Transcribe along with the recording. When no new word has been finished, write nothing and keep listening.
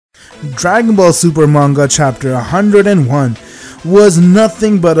Dragon Ball Super manga chapter 101 was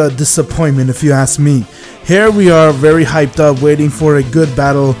nothing but a disappointment if you ask me. Here we are, very hyped up, waiting for a good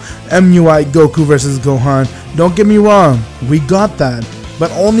battle, MUI Goku versus Gohan. Don't get me wrong, we got that.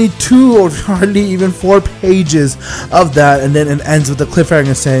 But only 2 or hardly even 4 pages of that, and then it ends with a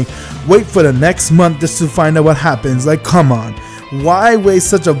cliffhanger saying, wait for the next month just to find out what happens. Like, come on. Why waste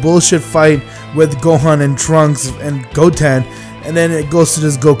such a bullshit fight with Gohan and Trunks and Goten, and then it goes to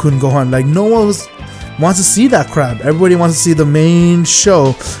this Goku and Gohan? Like, no one wants to see that crap. Everybody wants to see the main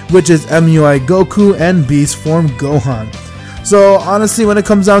show, which is MUI Goku and Beast Form Gohan. So honestly, when it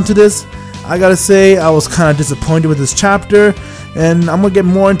comes down to this, I gotta say I was kind of disappointed with this chapter, and I'm gonna get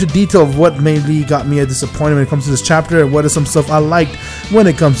more into detail of what maybe got me a disappointment when it comes to this chapter, and what is some stuff I liked when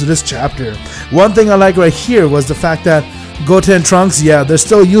it comes to this chapter. One thing I like right here was the fact that Goten and Trunks, yeah, they're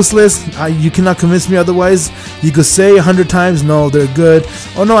still useless. You cannot convince me otherwise. You could say 100 times, no, they're good.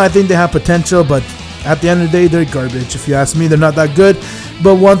 Oh no, I think they have potential, but at the end of the day, they're garbage. If you ask me, they're not that good.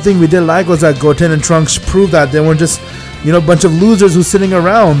 But one thing we did like was that Goten and Trunks proved that they weren't just, you know, a bunch of losers who's sitting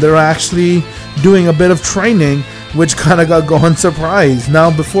around. They're actually doing a bit of training, which kind of got Gohan surprised.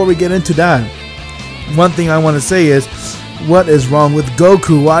 Now, before we get into that, one thing I want to say is, what is wrong with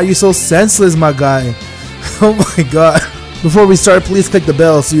Goku? Why are you so senseless, my guy? Oh my god. Before we start, please click the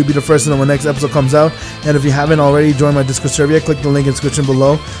bell so you'll be the first to know when the next episode comes out. And if you haven't already, join my Discord server, click the link in the description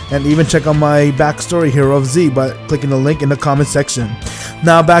below. And even check out my backstory, Hero of Z, by clicking the link in the comment section.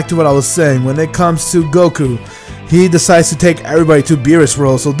 Now back to what I was saying. When it comes to Goku, he decides to take everybody to Beerus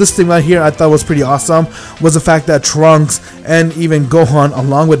World. So this thing right here I thought was pretty awesome, was the fact that Trunks and even Gohan,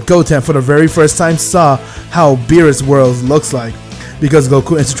 along with Goten, for the very first time saw how Beerus World looks like. Because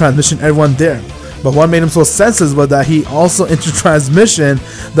Goku instant transmission everyone there. But what made him so senseless was that he also inter-transmission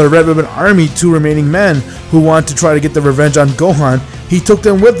the Red Ribbon Army, 2 remaining men who want to try to get the revenge on Gohan. He took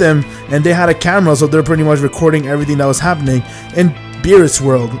them with him, and they had a camera, so they're pretty much recording everything that was happening in Beerus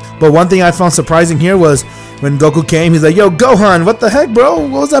World. But one thing I found surprising here was when Goku came, he's like, yo, Gohan, what the heck, bro?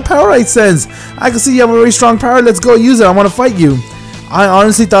 What was that power I sense? I can see you have a very strong power. Let's go use it. I want to fight you. I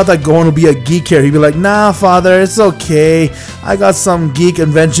honestly thought that Gohan would be a geek here. He'd be like, nah, father, it's okay. I got some geek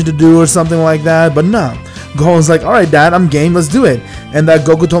invention to do or something like that. But nah. Gohan's like, alright, dad, I'm game. Let's do it. And that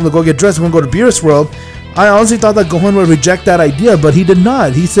Goku told him to go get dressed. We're going to go to Beerus World. I honestly thought that Gohan would reject that idea, but he did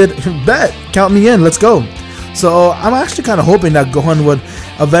not. He said, bet, count me in. Let's go. So I'm actually kind of hoping that Gohan would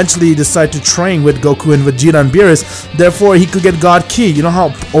eventually decide to train with Goku and Vegeta and Beerus. Therefore, he could get God Ki. You know how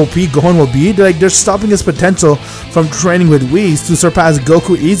OP Gohan will be? They're stopping his potential from training with Whis to surpass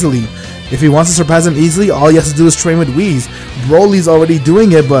Goku easily. If he wants to surpass him easily, all he has to do is train with Whis. Broly's already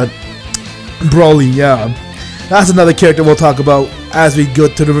doing it, but Broly, yeah. That's another character we'll talk about as we go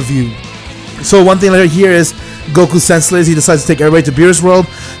to the review. So one thing right here is Goku's senseless. He decides to take everybody to Beerus World.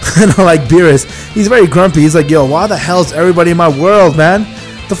 And I like Beerus. He's very grumpy. He's like, yo, why the hell is everybody in my world, man?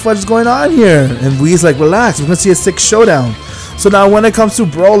 What the fuck is going on here? And Whis like, relax, we're gonna see a sick showdown. So now when it comes to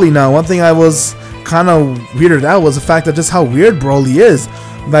Broly now, one thing I was kind of weirded out was the fact that just how weird Broly is.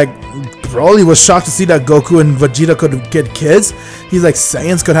 Like, Broly was shocked to see that Goku and Vegeta could get kids. He's like,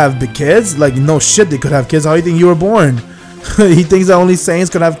 Saiyans could have big kids? Like, no shit, they could have kids. How do you think you were born? He thinks that only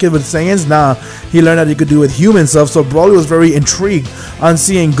Saiyans could have kids with Saiyans. Nah, he learned that he could do with human stuff. So Broly was very intrigued on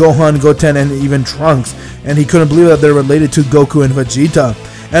seeing Gohan, Goten, and even Trunks, and he couldn't believe that they're related to Goku and Vegeta.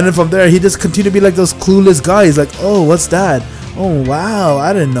 And then from there, he just continued to be like those clueless guys, like, oh, what's that? Oh wow,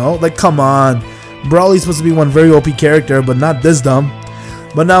 I didn't know. Like, come on, Broly's supposed to be one very OP character, but not this dumb.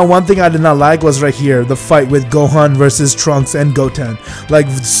 But now one thing I did not like was right here, the fight with Gohan versus Trunks and Goten. Like,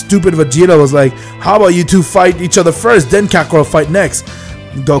 stupid Vegeta was like, how about you two fight each other first, then Kakarot fight next.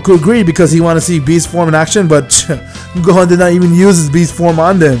 Goku agreed because he wanted to see Beast form in action, but Gohan did not even use his Beast form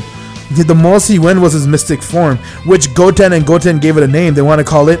on them. The most he went was his Mystic form, which Goten and Goten gave it a name. They want to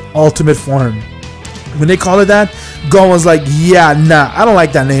call it Ultimate form. When they call it that, Gohan was like, yeah, nah, I don't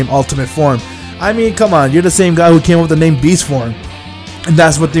like that name, Ultimate form. I mean, come on, you're the same guy who came up with the name Beast form. And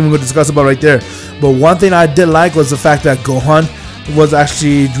that's what thing we're going to discuss about right there. But one thing I did like was the fact that Gohan was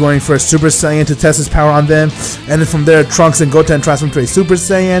actually going for a Super Saiyan to test his power on them. And then from there, Trunks and Goten transformed to a Super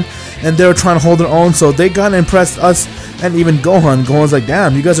Saiyan. And they were trying to hold their own. So they got impressed us and even Gohan. Gohan's like,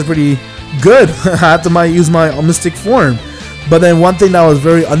 damn, you guys are pretty good. I have to use my Mystic form. But then one thing that was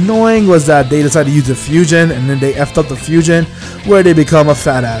very annoying was that they decided to use the fusion. And then they effed up the fusion where they become a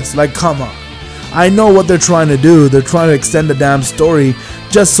fat ass. Like, come on. I know what they're trying to do. They're trying to extend the damn story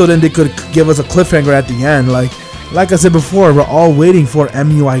just so then they could give us a cliffhanger at the end. Like I said before, we're all waiting for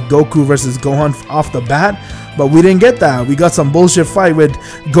MUI Goku versus Gohan off the bat, but we didn't get that. We got some bullshit fight with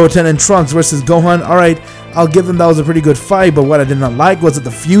Goten and Trunks versus Gohan. Alright, I'll give them that was a pretty good fight, but what I did not like was that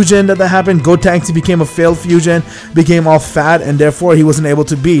the fusion that happened. Gotenks became a failed fusion, became all fat, and therefore he wasn't able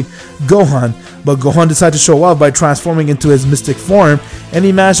to beat Gohan. But Gohan decided to show up by transforming into his mystic form, and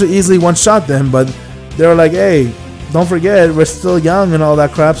he managed to easily one-shot them. But they were like, hey, don't forget, we're still young and all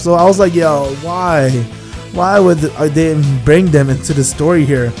that crap. So I was like, yo, why? Why would they bring them into the story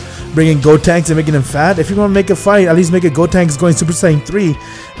here? Bringing Gotenks and making him fat? If you're going to make a fight, at least make it Gotenks going Super Saiyan 3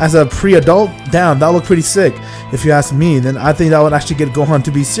 as a pre-adult. Damn, that would look pretty sick. If you ask me, then I think that would actually get Gohan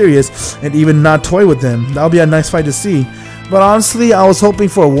to be serious and even not toy with them. That would be a nice fight to see. But honestly, I was hoping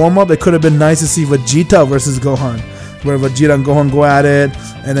for a warm-up. It could have been nice to see Vegeta versus Gohan, where Vegeta and Gohan go at it,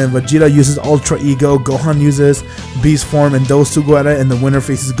 and then Vegeta uses Ultra Ego, Gohan uses Beast Form, and those two go at it, and the winner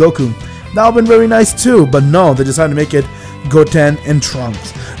faces Goku. That would have been very nice too, but no, they decided to make it Goten and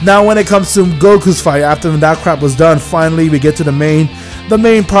Trunks. Now when it comes to Goku's fight, after that crap was done, finally we get to the main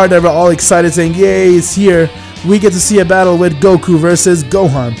part that we're all excited saying, yay, it's here. We get to see a battle with Goku versus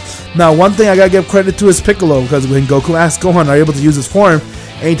Gohan. Now one thing I gotta give credit to is Piccolo, because when Goku asked Gohan, are you able to use his form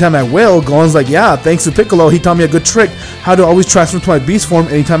anytime at will, Gohan's like, yeah, thanks to Piccolo, he taught me a good trick, how to always transfer to my beast form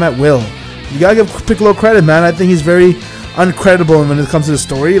anytime at will. You gotta give Piccolo credit, man. I think he's very uncredible when it comes to the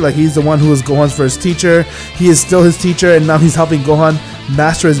story. Like, he's the one who was Gohan's first teacher. He is still his teacher, and now he's helping Gohan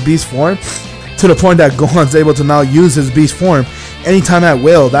master his beast form to the point that Gohan's able to now use his beast form anytime at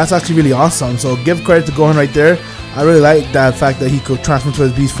will. That's actually really awesome. So give credit to Gohan right there. I really like that fact that he could transfer to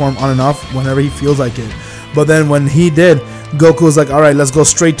his beast form on and off whenever he feels like it. But then when he did, Goku was like, alright, let's go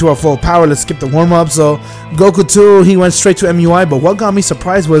straight to our full power. Let's skip the warm-up. So Goku too, he went straight to MUI. But what got me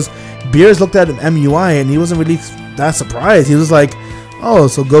surprised was Beerus looked at MUI and he wasn't really that surprised. He was like, oh,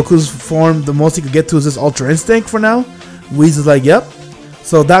 so Goku's form, the most he could get to is this Ultra Instinct for now? Whis is like, yep.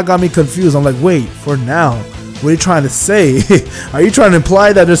 So that got me confused. I'm like, wait, for now? What are you trying to say? Are you trying to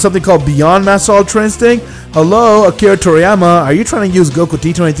imply that there's something called Beyond Master Ultra Instinct? Hello, Akira Toriyama, are you trying to use Goku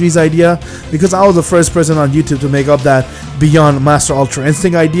T23's idea? Because I was the first person on YouTube to make up that Beyond Master Ultra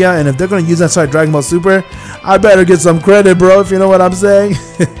Instinct idea, and if they're going to use that side Dragon Ball Super, I better get some credit, bro, if you know what I'm saying.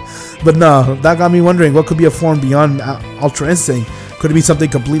 But no, that got me wondering, what could be a form beyond Ultra Instinct? Could it be something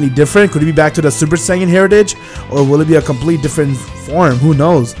completely different? Could it be back to the Super Saiyan heritage? Or will it be a complete different form? Who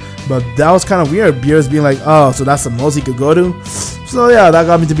knows? But that was kind of weird. Beerus being like, oh, so that's the most he could go to? So yeah, that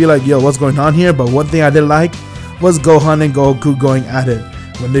got me to be like, yo, what's going on here? But one thing I did like was Gohan and Goku going at it.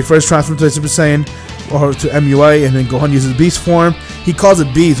 When they first transformed to Super Saiyan, or to MUI, and then Gohan uses Beast form, he calls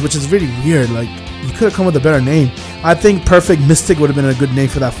it Beast, which is really weird. Like, you could have come with a better name. I think Perfect Mystic would have been a good name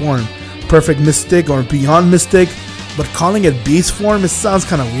for that form. Perfect Mystic or Beyond Mystic. But calling it Beast form, it sounds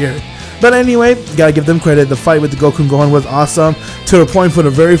kind of weird. But anyway, gotta give them credit. The fight with the Goku and Gohan was awesome. To the point, for the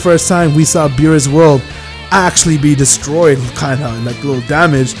very first time, we saw Beerus' world actually be destroyed, kind of like a little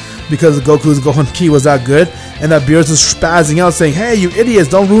damage, because Goku's Gohan Ki was that good, and that Beerus was spazzing out saying, hey, you idiots,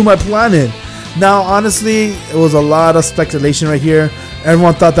 don't ruin my planet. Now, honestly, it was a lot of speculation right here.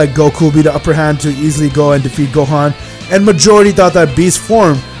 Everyone thought that Goku would be the upper hand to easily go and defeat Gohan, and majority thought that Beast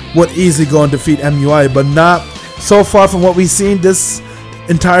form would easily go and defeat MUI, but not. So far from what we've seen this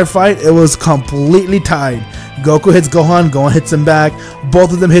entire fight, it was completely tied. Goku hits Gohan, Gohan hits him back,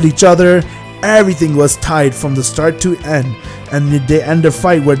 both of them hit each other. Everything was tied from the start to end, and they end their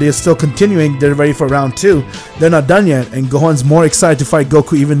fight where they're still continuing. They're ready for round 2. They're not done yet, and Gohan's more excited to fight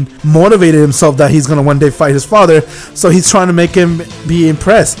Goku, even motivated himself that he's gonna one day fight his father, so he's trying to make him be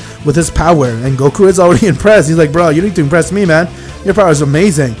impressed with his power, and Goku is already impressed. He's like, bro, you need to impress me, man. Your power is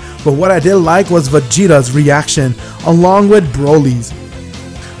amazing. But what I did like was Vegeta's reaction, along with Broly's.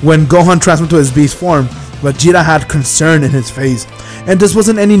 When Gohan transferred to his beast form, Vegeta had concern in his face. And this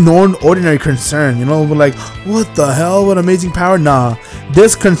wasn't any ordinary concern, you know, like, what the hell, what amazing power? Nah,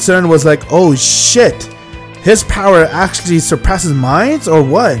 this concern was like, oh shit, his power actually surpasses mine, or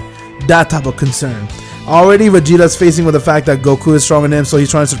what? That type of concern. Already Vegeta's facing with the fact that Goku is stronger than him, so he's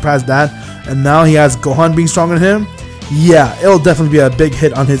trying to surpass that, and now he has Gohan being stronger than him. Yeah, it'll definitely be a big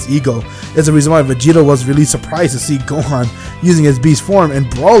hit on his ego. It's the reason why Vegeta was really surprised to see Gohan using his beast form, and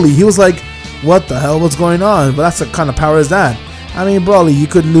Broly, he was like, what the hell, what's going on? But that's the kind of power is that. I mean, Broly, you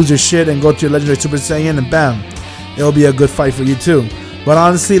could lose your shit and go to your legendary Super Saiyan and bam, it'll be a good fight for you too. But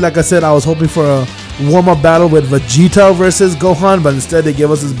honestly, like I said, I was hoping for a warm-up battle with Vegeta versus Gohan, but instead they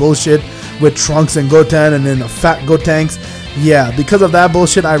gave us this bullshit with Trunks and Goten and then a fat Gotenks. Yeah, because of that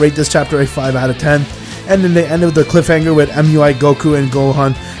bullshit, I rate this chapter a 5 out of 10. And then they ended with the cliffhanger with MUI, Goku, and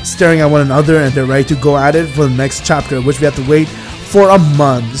Gohan staring at one another, and they're ready to go at it for the next chapter, which we have to wait for a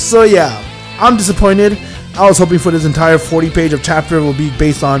month. So yeah, I'm disappointed. I was hoping for this entire 40-page of chapter will be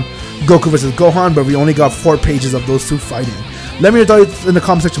based on Goku versus Gohan, but we only got 4 pages of those two fighting. Let me know your thoughts in the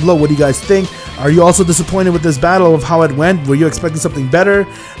comment section below. What do you guys think? Are you also disappointed with this battle of how it went? Were you expecting something better?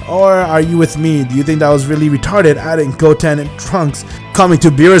 Or are you with me? Do you think that was really retarded, adding Goten and Trunks coming to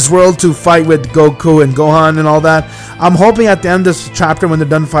Beerus World to fight with Goku and Gohan and all that? I'm hoping at the end of this chapter, when they're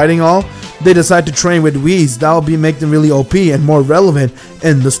done fighting all, they decide to train with Whis. That'll make them really OP and more relevant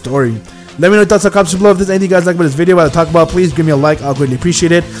in the story. Let me know your thoughts in the comments below. If there's anything you guys like about this video, what I talk about, please give me a like. I'll greatly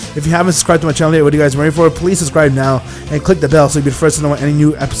appreciate it. If you haven't subscribed to my channel yet, what are you guys waiting for? Please subscribe now and click the bell so you'll be the first to know when any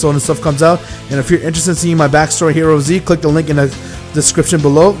new episode and stuff comes out. And if you're interested in seeing my backstory, Hero Z, click the link in the description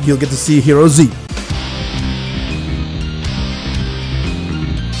below. You'll get to see Hero Z.